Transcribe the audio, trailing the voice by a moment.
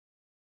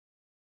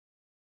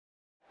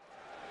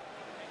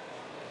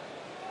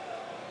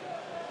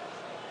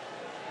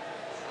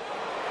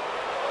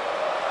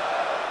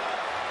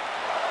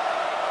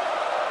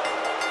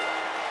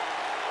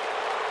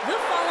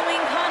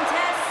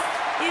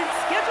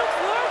scheduled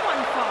for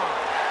one fall,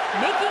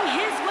 making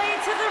his way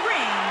to the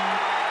ring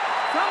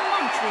from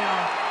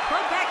Montreal,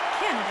 Quebec,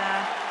 Canada,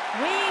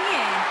 weighing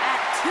in at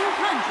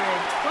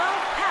 212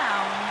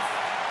 pounds,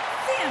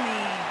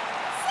 Sami,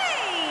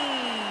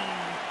 Zayn.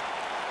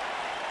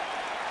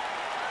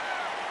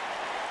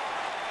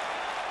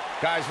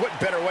 Guys, what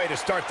better way to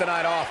start the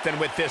night off than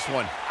with this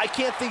one? I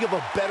can't think of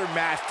a better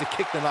match to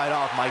kick the night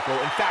off, Michael.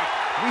 In fact,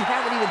 we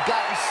haven't even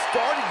gotten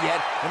started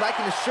yet, and I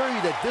can assure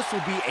you that this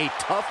will be a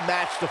tough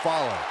match to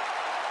follow.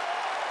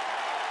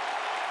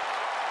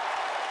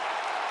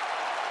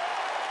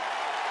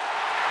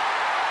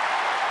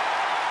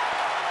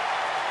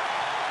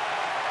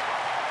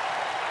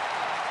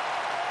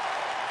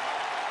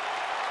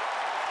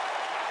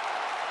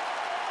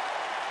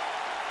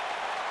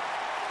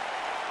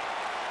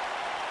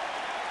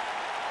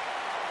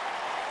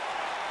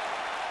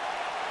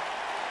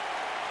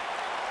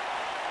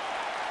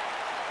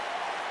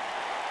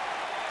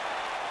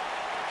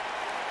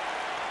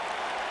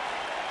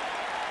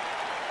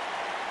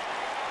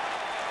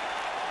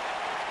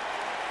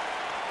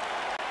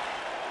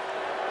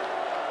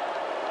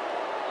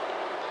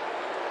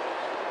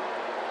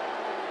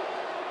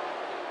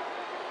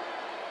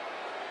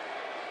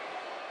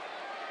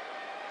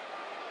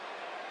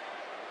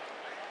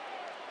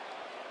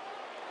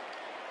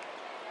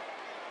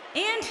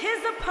 And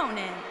his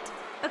opponent,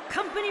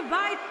 accompanied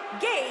by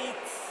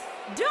Gates,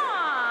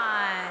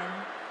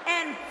 Dawn.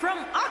 And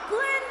from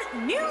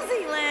Auckland, New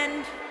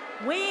Zealand,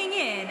 weighing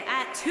in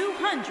at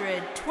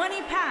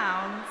 220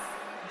 pounds,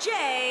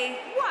 Jay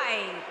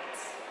White.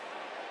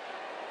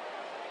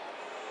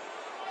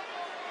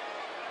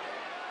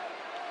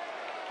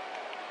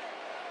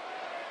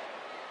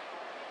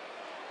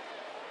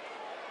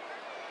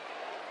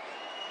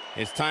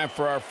 It's time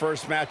for our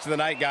first match of the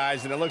night,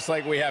 guys, and it looks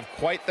like we have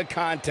quite the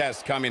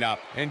contest coming up.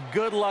 And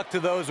good luck to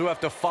those who have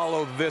to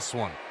follow this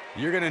one.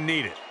 You're going to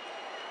need it.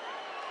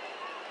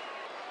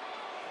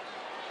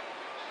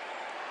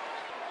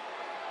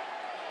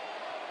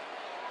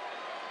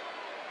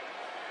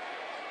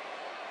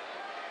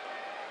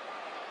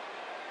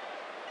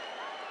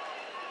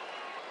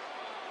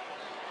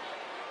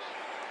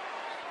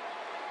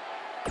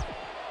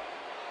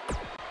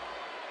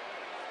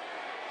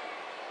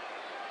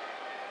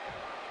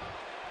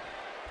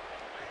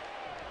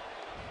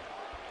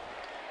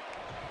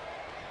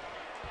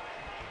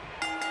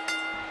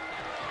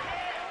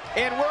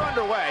 And we're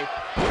underway.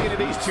 Looking at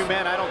these two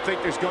men, I don't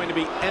think there's going to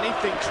be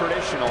anything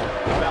traditional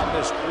about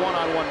this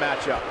one-on-one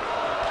matchup.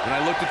 When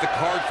I looked at the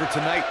card for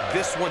tonight,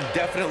 this one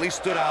definitely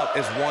stood out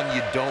as one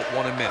you don't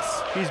want to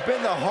miss. He's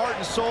been the heart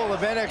and soul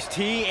of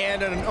NXT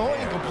and an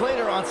annoying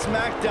complainer on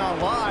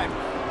SmackDown Live.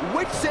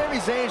 Which Sami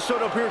Zayn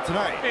showed up here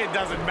tonight? It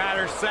doesn't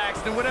matter,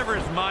 Saxton. Whatever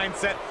his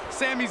mindset,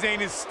 Sami Zayn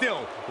is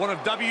still one of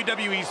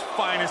WWE's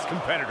finest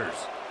competitors.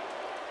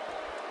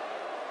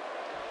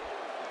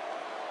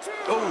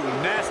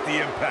 Oh, nasty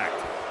impact.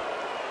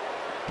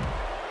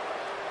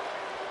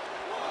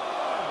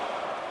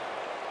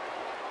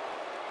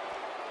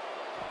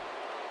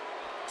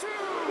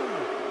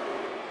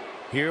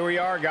 Here we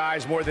are,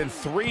 guys, more than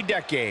 3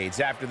 decades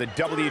after the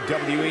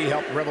WWE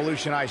helped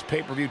revolutionize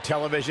pay-per-view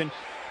television,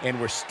 and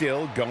we're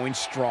still going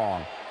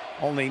strong.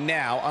 Only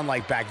now,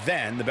 unlike back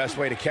then, the best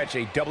way to catch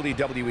a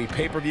WWE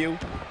pay-per-view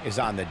is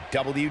on the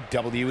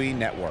WWE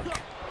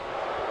Network.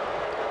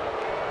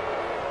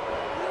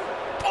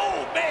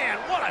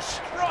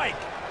 Strike!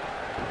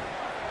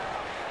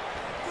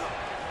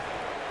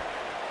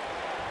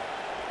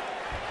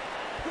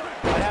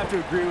 I'd have to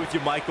agree with you,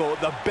 Michael.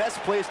 The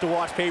best place to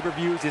watch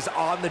pay-per-views is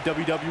on the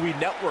WWE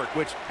Network,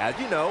 which, as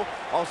you know,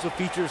 also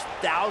features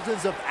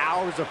thousands of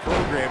hours of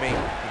programming,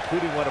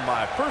 including one of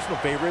my personal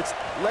favorites,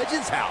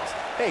 Legends House.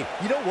 Hey,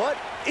 you know what?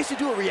 It should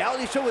do a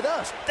reality show with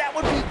us. That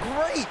would be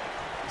great.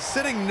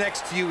 Sitting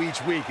next to you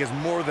each week is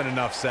more than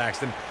enough,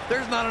 Saxton.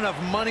 There's not enough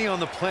money on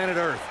the planet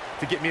Earth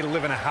to get me to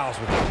live in a house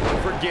with you.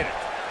 Forget it.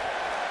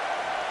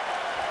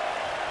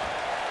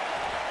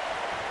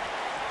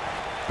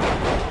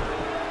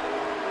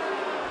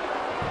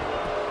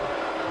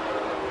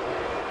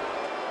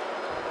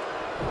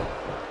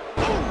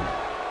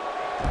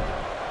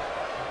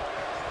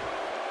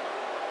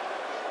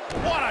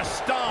 What a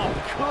stomp!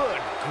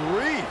 Good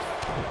grief.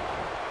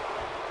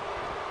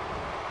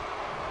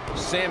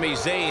 Sami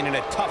Zayn in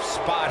a tough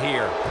spot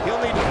here.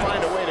 He'll need to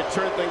find a way to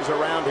turn things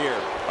around here.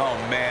 Oh,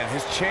 man,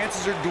 his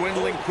chances are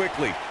dwindling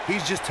quickly.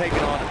 He's just taken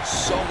on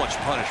so much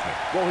punishment.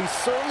 Well, he's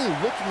certainly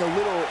looking a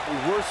little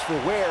worse for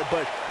wear,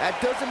 but that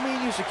doesn't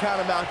mean you should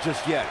count him out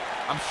just yet.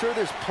 I'm sure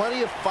there's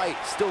plenty of fight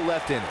still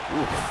left in it.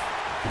 Oof.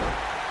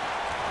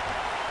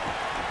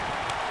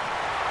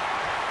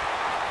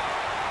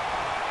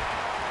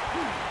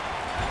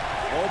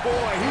 Oh,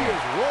 boy, he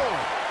is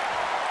rolling.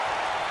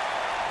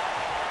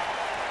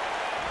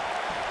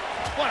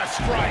 What a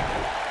strike!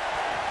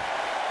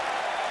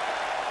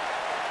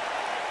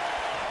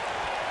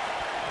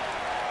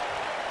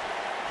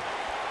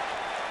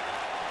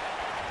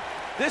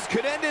 This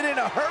could end it in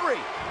a hurry.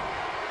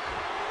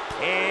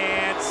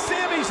 And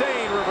Sami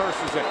Zayn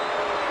reverses it.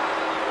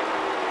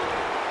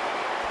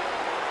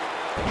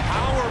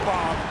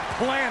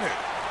 planted.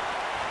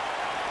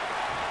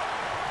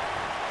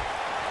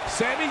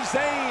 Sami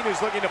Zayn is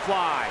looking to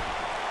fly.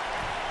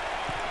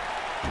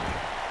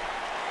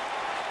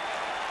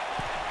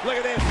 Look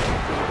at this.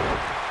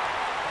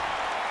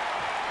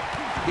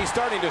 He's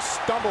starting to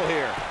stumble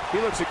here. He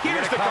looks at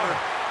Here's the cover.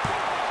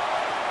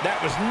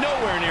 That was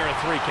nowhere near a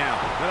 3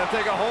 count. Gonna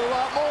take a whole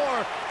lot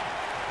more.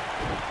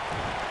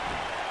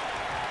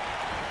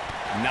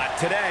 Not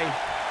today.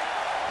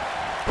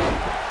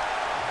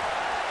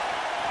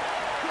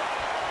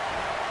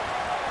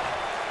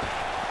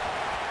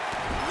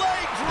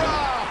 Leg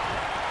drop.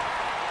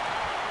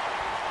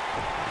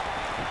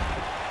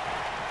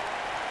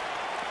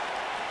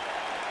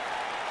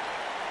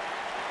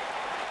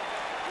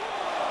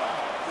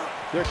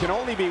 There can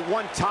only be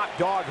one top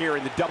dog here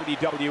in the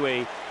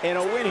WWE, and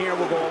a win here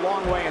will go a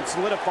long way in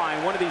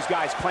solidifying one of these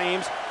guys'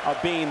 claims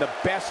of being the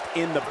best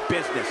in the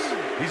business.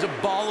 He's a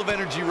ball of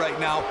energy right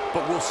now,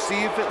 but we'll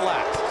see if it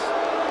lasts.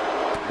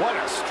 What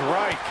a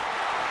strike.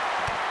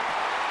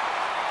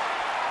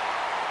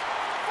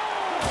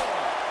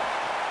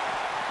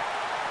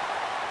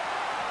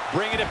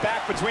 Bringing it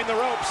back between the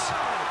ropes.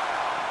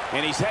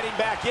 And he's heading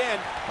back in.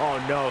 Oh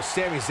no,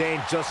 Sami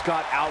Zayn just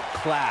got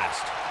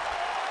outclassed.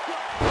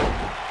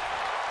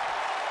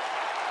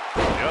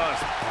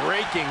 Just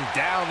breaking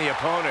down the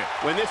opponent.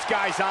 When this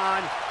guy's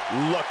on,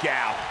 look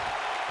out.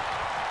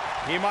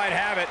 He might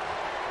have it.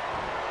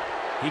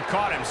 He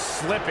caught him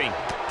slipping.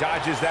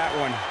 Dodges that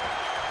one.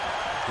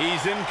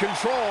 He's in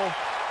control.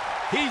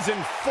 He's in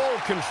full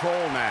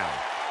control now.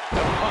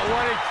 Oh,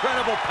 what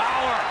incredible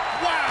power.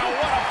 Wow,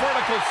 what a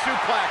vertical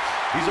suplex.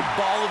 He's a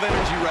ball of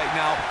energy right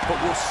now, but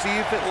we'll see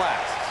if it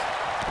lasts.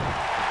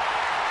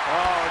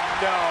 Oh,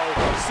 no.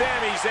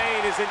 Sami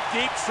Zayn is in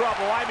deep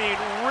trouble. I mean,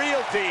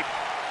 real deep.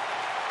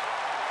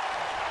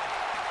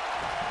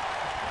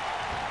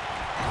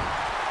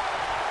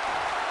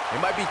 It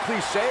might be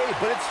cliche,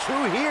 but it's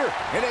true here.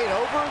 It ain't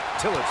over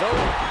till it's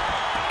over.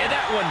 And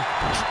that one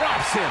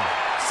drops him.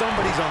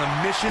 Somebody's on a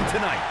mission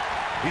tonight.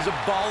 He's a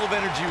ball of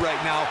energy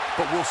right now,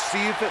 but we'll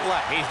see if it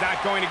lasts. He's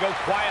not going to go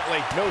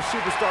quietly. No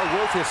superstar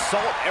worth his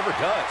salt ever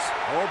does.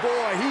 Oh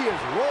boy, he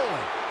is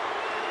rolling.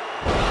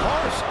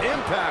 Harsh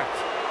impact.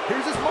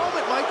 Here's his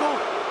moment, Michael.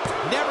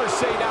 Never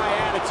say die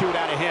attitude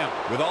out of him.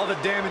 With all the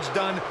damage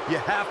done, you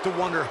have to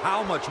wonder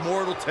how much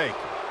more it'll take.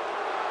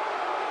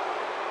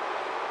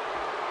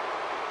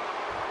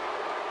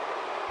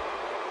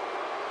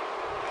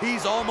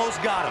 He's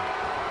almost got him.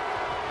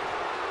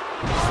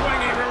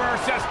 Swinging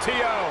reverse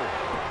STO.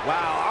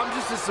 Wow, I'm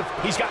just as...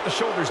 He's got the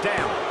shoulders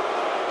down.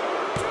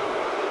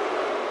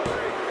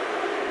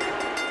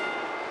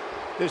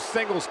 This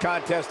singles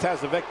contest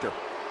has a victor.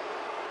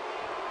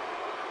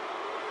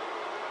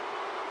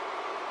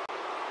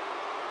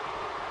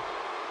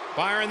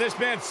 Byron, this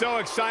man's so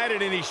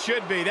excited, and he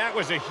should be. That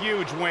was a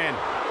huge win.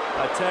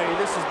 I tell you,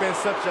 this has been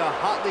such a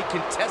hotly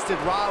contested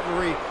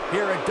rivalry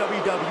here at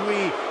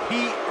WWE.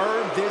 He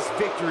earned this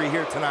victory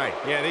here tonight.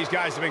 Yeah, these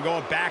guys have been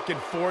going back and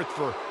forth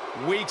for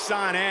weeks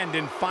on end,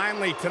 and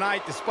finally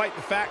tonight, despite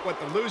the fact what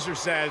the loser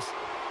says,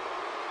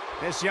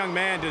 this young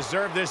man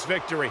deserved this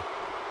victory.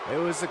 It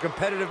was a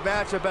competitive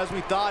matchup as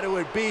we thought it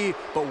would be,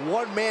 but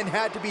one man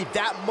had to be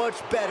that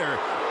much better,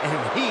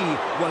 and he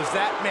was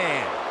that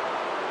man.